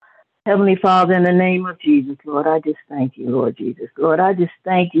Heavenly Father, in the name of Jesus, Lord, I just thank you, Lord Jesus. Lord, I just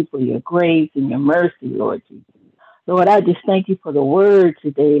thank you for your grace and your mercy, Lord Jesus. Lord, I just thank you for the word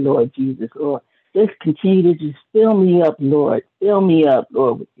today, Lord Jesus, Lord. Just continue to just fill me up, Lord. Fill me up,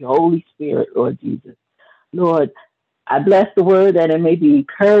 Lord, with your Holy Spirit, Lord Jesus. Lord, I bless the word that it may be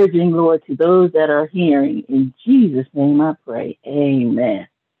encouraging, Lord, to those that are hearing. In Jesus' name I pray. Amen.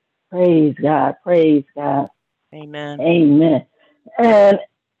 Praise God. Praise God. Amen. Amen. And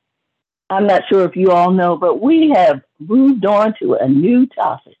I'm not sure if you all know, but we have moved on to a new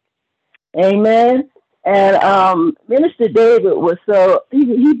topic. Amen. And Minister David was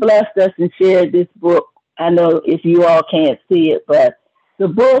he blessed us and shared this book. I know if you all can't see it, but the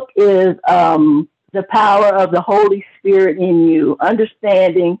book is The Power of the Holy Spirit in You,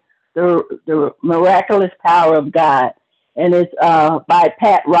 Understanding the Miraculous Power of God. And it's by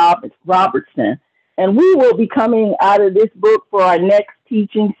Pat Robertson. And we will be coming out of this book for our next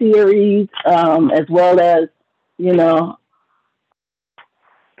teaching series, as well as, you know,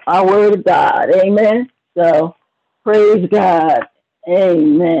 our word of God. Amen. So praise God.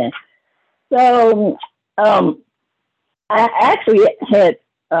 Amen. So I actually had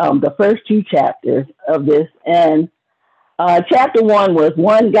the first two chapters of this, and chapter one was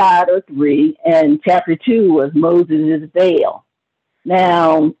One God or Three, and chapter two was Moses' Veil.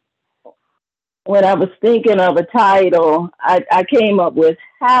 Now, when I was thinking of a title, I came up with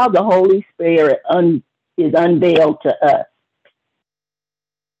How the Holy Spirit is Unveiled to Us.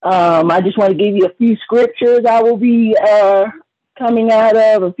 I just want to give you a few scriptures I will be coming out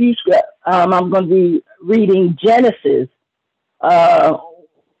of. I'm going to be reading Genesis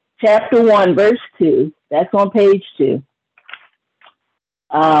chapter 1, verse 2. That's on page 2.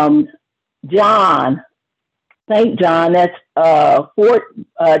 John, St. John, that's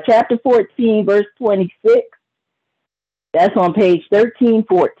chapter 14, verse 26. That's on page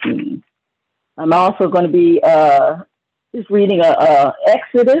 1314. I'm also going to be just reading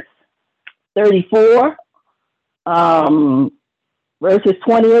Exodus 34, verses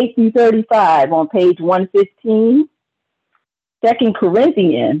 28 through 35 on page 115. 2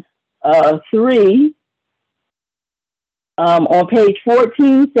 Corinthians 3 on page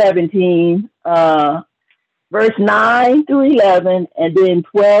 1417, verse 9 through 11, and then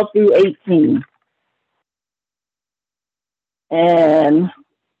 12 through 18. And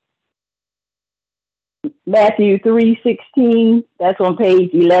Matthew 3:16, that's on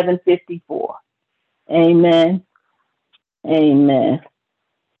page 1154. Amen. Amen.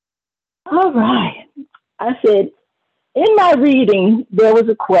 All right. I said, in my reading, there was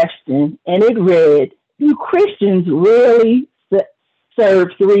a question, and it read, do Christians really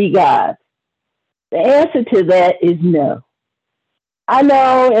serve three gods? The answer to that is no. I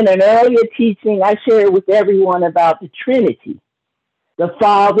know in an earlier teaching, I shared with everyone about the Trinity, the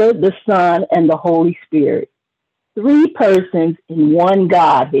Father, the Son, and the Holy Spirit. Three persons in one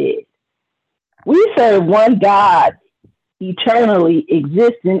Godhead. We serve one God, eternally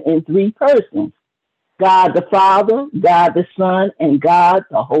existing in three persons. God the Father, God the Son, and God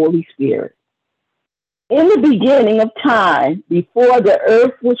the Holy Spirit. In the beginning of time, before the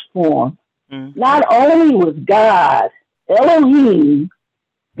earth was formed, not only was God, Elohim,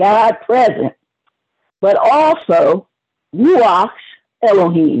 God present, but also Ruach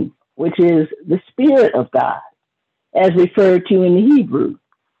Elohim, which is the Spirit of God, as referred to in the Hebrew.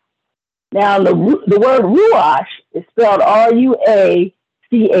 Now, the word Ruach is spelled Ruach,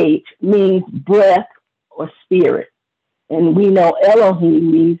 means breath or spirit. And we know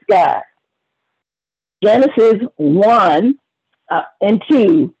Elohim means God. Genesis 1 and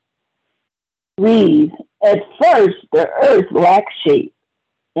 2 reads, at first the earth lacked shape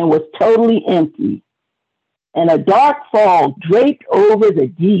and was totally empty, and a dark fog draped over the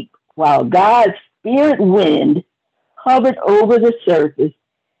deep, while God's spirit wind hovered over the surface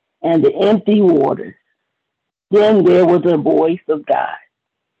and the empty waters. Then there was a voice of God.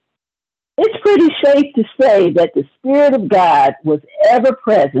 It's pretty safe to say that the Spirit of God was ever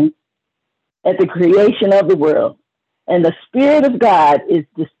present at the creation of the world. And the Spirit of God is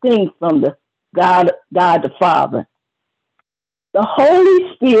distinct from the God the Father. The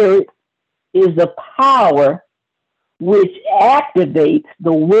Holy Spirit is the power which activates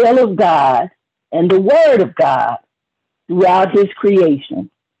the will of God and the Word of God throughout His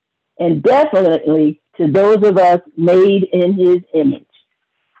creation, and definitely to those of us made in His image.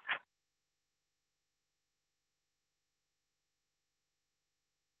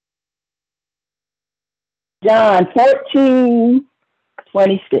 John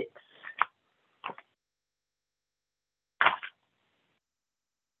 14:26.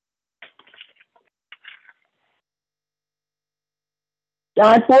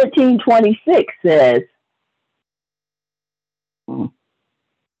 John 14:26 says,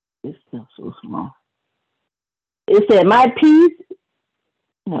 it's still so small. It said, my peace,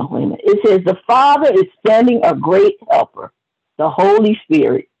 no, wait a minute. It says, the Father is sending a great helper, the Holy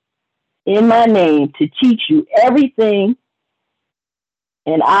Spirit, in my name to teach you everything,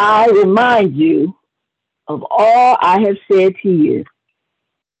 and I remind you of all I have said to you.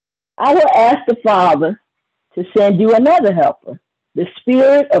 I will ask the Father to send you another helper, the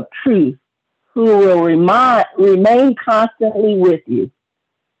Spirit of truth, who will remain constantly with you.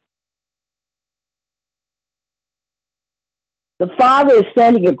 The Father is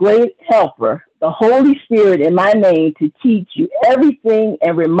sending a great helper, the Holy Spirit, in my name to teach you everything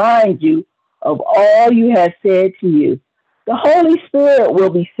and remind you of all you have said to you. The Holy Spirit will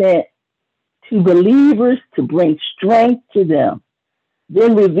be sent to believers to bring strength to them,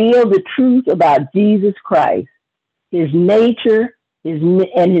 then reveal the truth about Jesus Christ, his nature,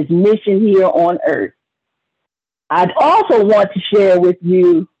 and his mission here on earth. I'd also want to share with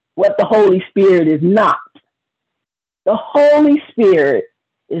you what the Holy Spirit is not. The Holy Spirit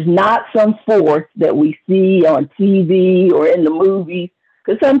is not some force that we see on TV or in the movies,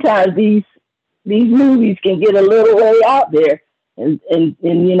 because sometimes these movies can get a little way out there. And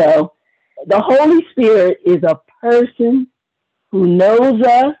you know, the Holy Spirit is a person who knows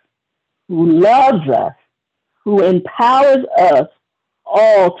us, who loves us, who empowers us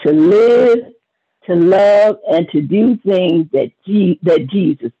all to live, to love, and to do things that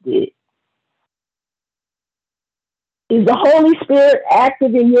Jesus did. Is the Holy Spirit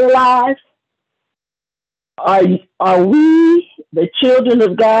active in your lives? Are we, the children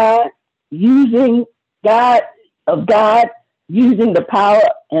of God, using the power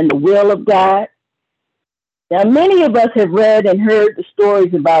and the will of God? Now, many of us have read and heard the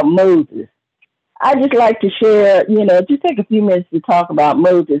stories about Moses. I just like to share, just take a few minutes to talk about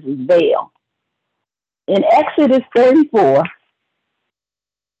Moses' veil. In Exodus 34,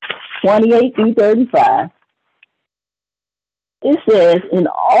 28 through 35, it says,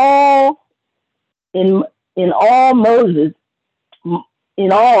 Moses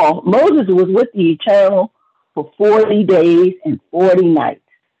was with the Eternal for 40 days and 40 nights.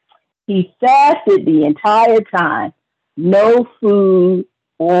 He fasted the entire time, no food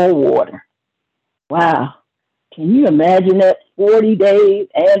or water. Wow. Can you imagine that? 40 days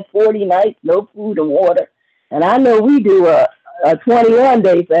and 40 nights, no food and water. And I know we do a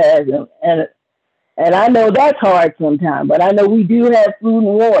 21-day fast, and I know that's hard sometimes, but I know we do have food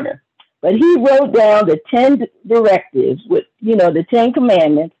and water. But he wrote down the 10 directives with, the 10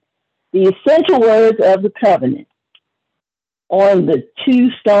 commandments, the essential words of the covenant on the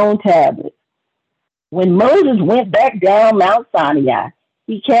 2 stone tablets. When Moses went back down Mount Sinai,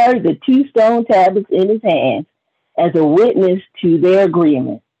 he carried the 2 stone tablets in his hands as a witness to their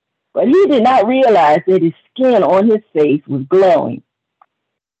agreement. But he did not realize that his skin on his face was glowing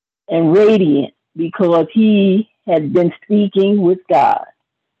and radiant because he had been speaking with God.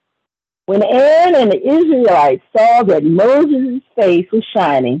 When Aaron and the Israelites saw that Moses' face was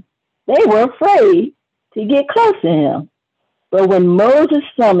shining, they were afraid to get close to him. But when Moses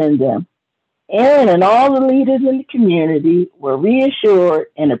summoned them, Aaron and all the leaders in the community were reassured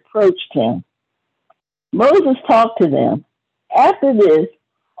and approached him. Moses talked to them. After this,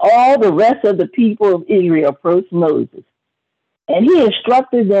 all the rest of the people of Israel approached Moses, and he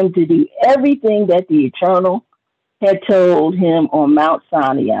instructed them to do everything that the Eternal had told him on Mount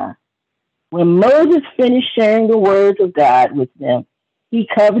Sinai. When Moses finished sharing the words of God with them, he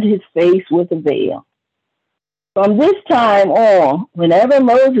covered his face with a veil. From this time on, whenever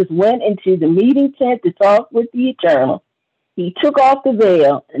Moses went into the meeting tent to talk with the Eternal, he took off the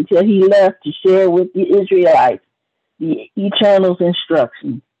veil until he left to share with the Israelites the Eternal's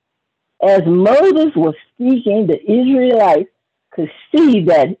instructions. As Moses was speaking, the Israelites could see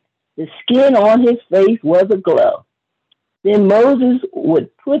that the skin on his face was aglow. Then Moses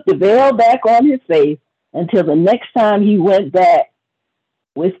would put the veil back on his face until the next time he went back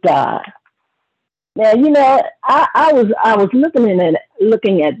with God. Now, I was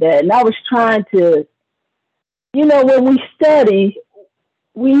looking at that, and I was trying to, when we study,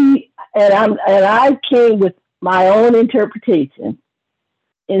 I came with my own interpretation.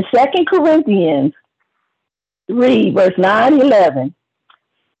 In 2 Corinthians 3, verse 9-11,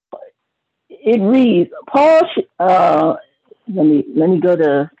 it reads, Paul, let me go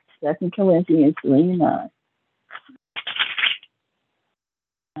to 2 Corinthians 3:9.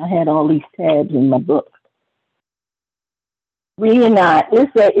 I had all these tabs in my book. 3:9. It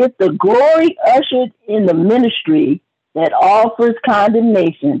said, if the glory ushered in the ministry that offers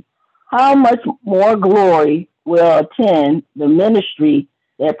condemnation, how much more glory will attend the ministry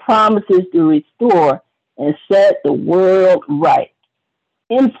that promises to restore and set the world right.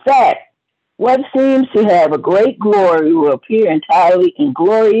 In fact, what seems to have a great glory will appear entirely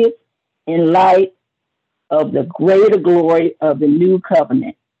inglorious in light of the greater glory of the new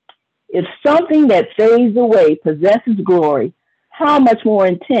covenant. If something that fades away possesses glory, how much more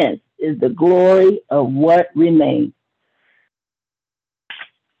intense is the glory of what remains?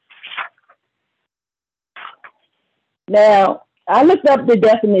 Now, I looked up the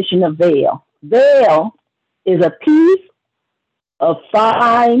definition of veil. Veil is a piece of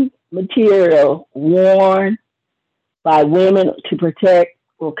fine material worn by women to protect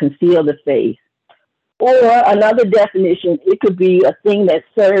or conceal the face. Or another definition, it could be a thing that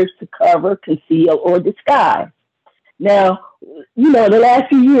serves to cover, conceal, or disguise. Now, the last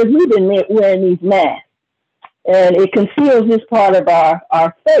few years we've been wearing these masks, and it conceals this part of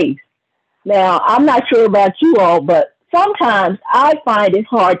our face. Now, I'm not sure about you all, but sometimes I find it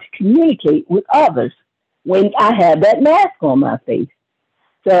hard to communicate with others when I have that mask on my face.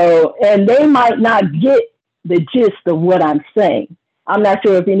 So, and they might not get the gist of what I'm saying. I'm not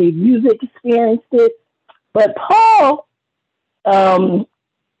sure if any of you have experienced it, but Paul,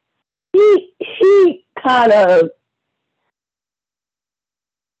 he kind of,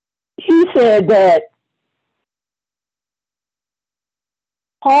 he said that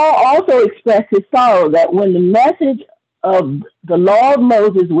Paul also expressed his sorrow that when the message of the law of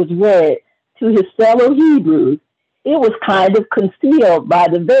Moses was read to his fellow Hebrews, it was kind of concealed by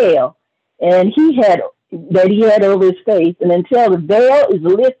the veil, and he had over his face, and until the veil is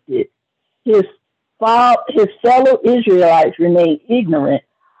lifted, his fellow Israelites remain ignorant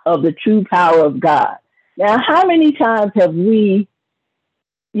of the true power of God. Now, how many times have we,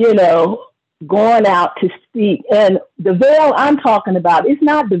 gone out to speak? And the veil I'm talking about is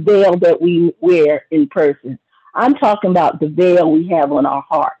not the veil that we wear in person. I'm talking about the veil we have on our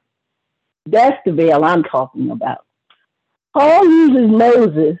heart. That's the veil I'm talking about. Paul uses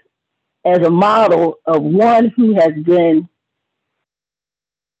Moses as a model of one who has been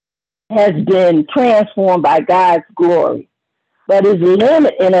transformed by God's glory, but is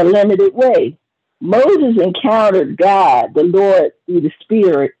in a limited way. Moses encountered God, the Lord, through the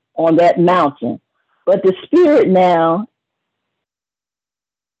Spirit on that mountain, but the Spirit now,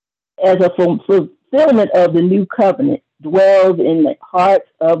 as a fulfillment of the new covenant, dwells in the hearts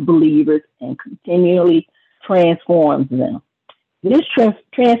of believers and continually transforms them. This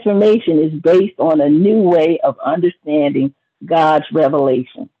transformation is based on a new way of understanding God's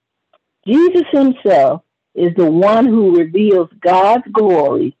revelation. Jesus himself is the one who reveals God's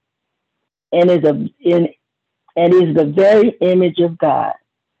glory and is the very image of God.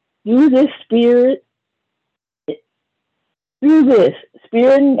 Through this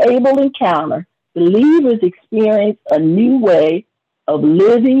Spirit-enabled encounter, believers experience a new way of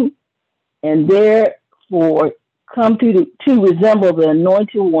living and therefore come to resemble the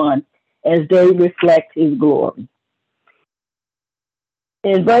Anointed One as they reflect his glory.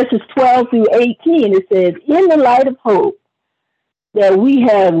 In verses 12 through 18, it says, in the light of hope that we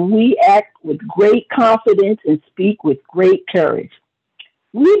act with great confidence and speak with great courage.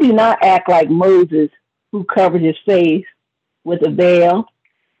 We do not act like Moses, who covered his face with a veil,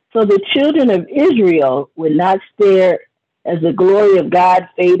 so the children of Israel would not stare as the glory of God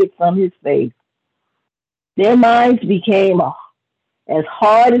faded from his face. Their minds became as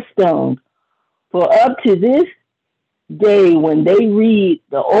hard as stones, for up to this day, when they read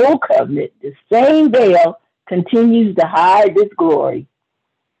the Old Covenant, the same veil continues to hide this glory.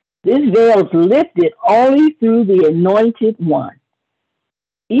 This veil is lifted only through the Anointed One.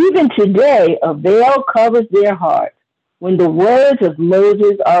 Even today, a veil covers their hearts when the words of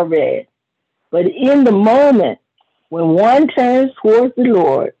Moses are read. But in the moment when one turns towards the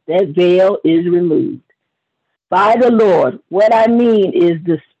Lord, that veil is removed. By the Lord, what I mean is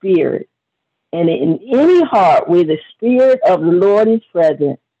the Spirit. And in any heart where the Spirit of the Lord is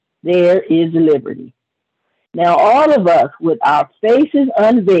present, there is liberty. Now all of us, with our faces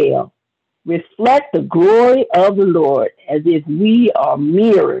unveiled, reflect the glory of the Lord as if we are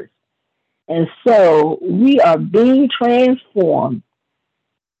mirrors. And so we are being transformed,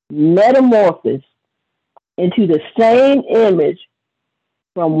 metamorphosed into the same image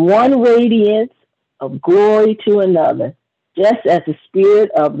from one radiance of glory to another, just as the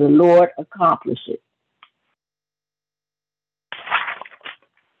Spirit of the Lord accomplishes.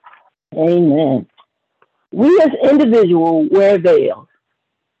 Amen. We as individuals wear veils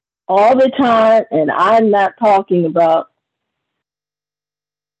all the time, and I'm not talking about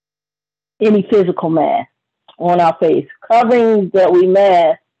any physical mask on our face. Coverings that we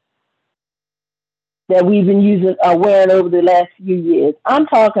mask that we've been wearing over the last few years. I'm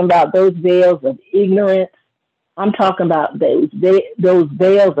talking about those veils of ignorance. I'm talking about those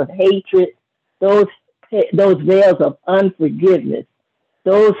veils of hatred, those those veils of unforgiveness,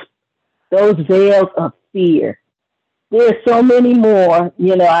 those those veils of fear. There's so many more.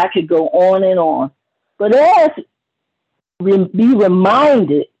 I could go on and on, but let's be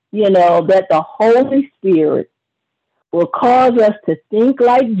reminded, that the Holy Spirit will cause us to think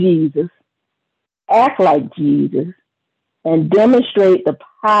like Jesus, act like Jesus, and demonstrate the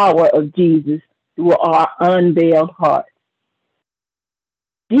power of Jesus through our unveiled hearts.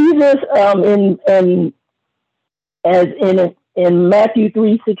 Jesus, in Matthew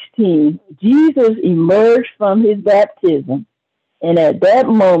 3:16, Jesus emerged from his baptism, and at that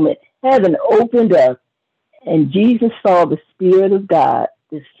moment, heaven opened up, and Jesus saw the Spirit of God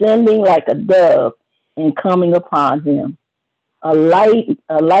descending like a dove and coming upon him, a lightning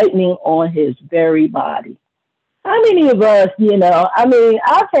on his very body. How many of us,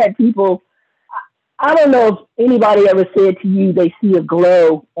 I've had people, I don't know if anybody ever said to you they see a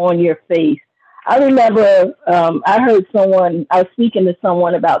glow on your face. I remember I was speaking to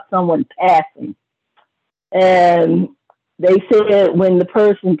someone about someone passing, and they said when the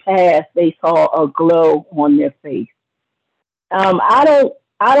person passed, they saw a glow on their face. I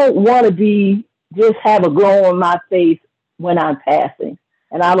don't want to have a glow on my face when I'm passing,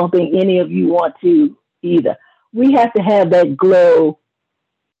 and I don't think any of you want to either. We have to have that glow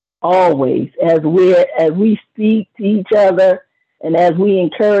always as we speak to each other and as we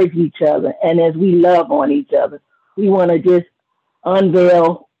encourage each other and as we love on each other. We want to just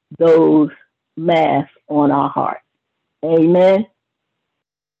unveil those masks on our hearts. Amen.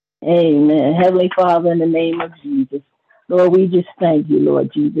 Amen. Heavenly Father, in the name of Jesus, Lord, we just thank you,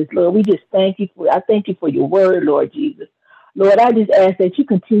 Lord Jesus. Lord, we just I thank you for your word, Lord Jesus. Lord, I just ask that you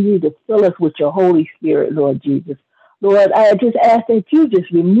continue to fill us with your Holy Spirit, Lord Jesus. Lord, I just ask that you just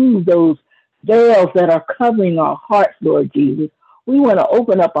remove those veils that are covering our hearts, Lord Jesus. We want to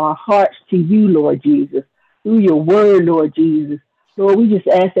open up our hearts to you, Lord Jesus, through your word, Lord Jesus. Lord, we just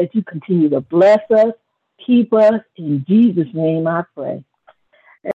ask that you continue to bless us, keep us. In Jesus' name I pray.